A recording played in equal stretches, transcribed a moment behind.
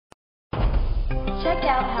Check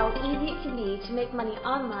out how easy it can be to make money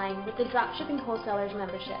online with the Dropshipping Wholesalers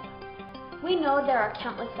membership. We know there are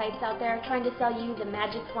countless sites out there trying to sell you the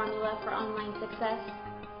magic formula for online success.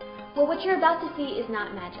 Well, what you're about to see is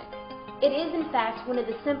not magic. It is, in fact, one of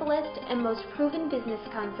the simplest and most proven business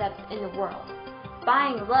concepts in the world: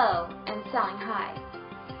 buying low and selling high.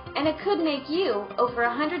 And it could make you over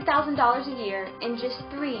 $100,000 a year in just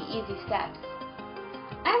 3 easy steps.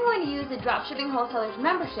 I'm going to use the Dropshipping Wholesalers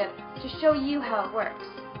membership to show you how it works.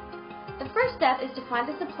 The first step is to find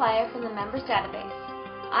a supplier from the members database.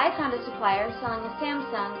 I found a supplier selling a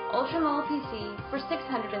Samsung ultra-mobile PC for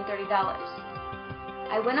 $630.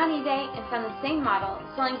 I went on eBay and found the same model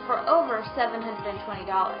selling for over $720.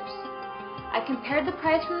 I compared the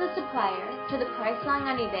price from the supplier to the price selling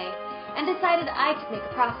on eBay and decided I could make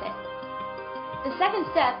a profit. The second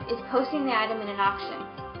step is posting the item in an auction.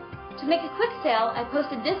 To make a quick sale, I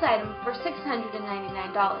posted this item for $699.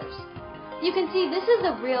 You can see this is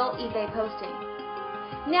a real eBay posting.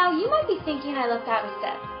 Now, you might be thinking I left out a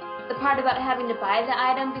step, the part about having to buy the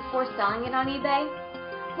item before selling it on eBay.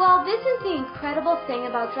 Well, this is the incredible thing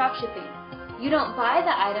about dropshipping. You don't buy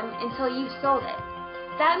the item until you've sold it.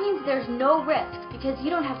 That means there's no risk because you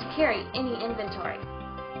don't have to carry any inventory.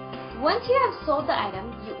 Once you have sold the item,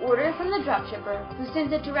 you order it from the dropshipper who sends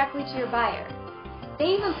it directly to your buyer.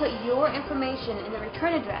 They even put your information in the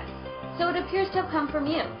return address, so it appears to have come from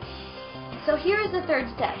you. So here is the third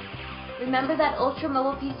step. Remember that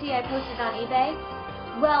ultra-mobile PC I posted on eBay?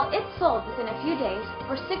 Well, it sold within a few days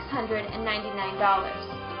for $699.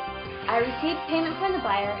 I received payment from the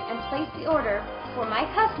buyer and placed the order for my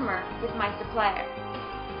customer with my supplier.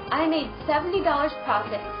 I made $70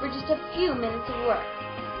 profit for just a few minutes of work.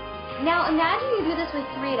 Now imagine you do this with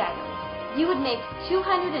 3 items. You would make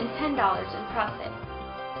 $210 in profit.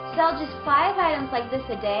 Sell just 5 items like this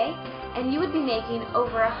a day, and you would be making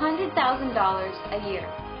over $100,000 a year.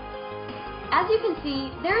 As you can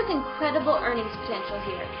see, there is incredible earnings potential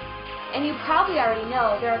here. And you probably already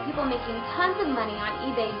know there are people making tons of money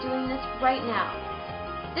on eBay doing this right now.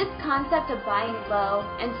 This concept of buying low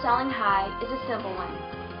and selling high is a simple one.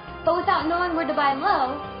 But without knowing where to buy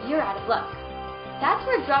low, you're out of luck. That's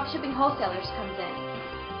where Dropshipping Wholesalers comes in.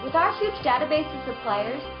 With our huge database of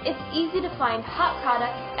suppliers, it's easy to find hot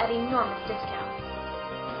products at enormous discounts.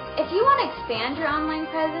 If you want to expand your online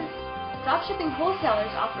presence, Dropshipping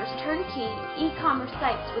Wholesalers offers turnkey e-commerce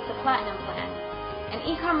sites with the Platinum plan. An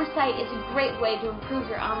e-commerce site is a great way to improve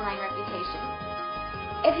your online reputation.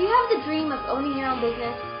 If you have the dream of owning your own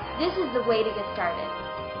business, this is the way to get started.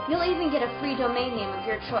 You'll even get a free domain name of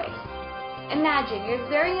your choice. Imagine your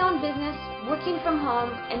very own business, working from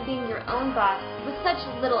home, and being your own boss with such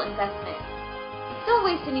little investment. Don't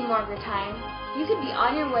waste any more of your time. You could be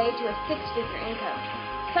on your way to a 6-figure income.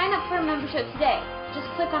 Sign up for a membership today.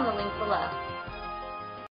 Just click on the link below.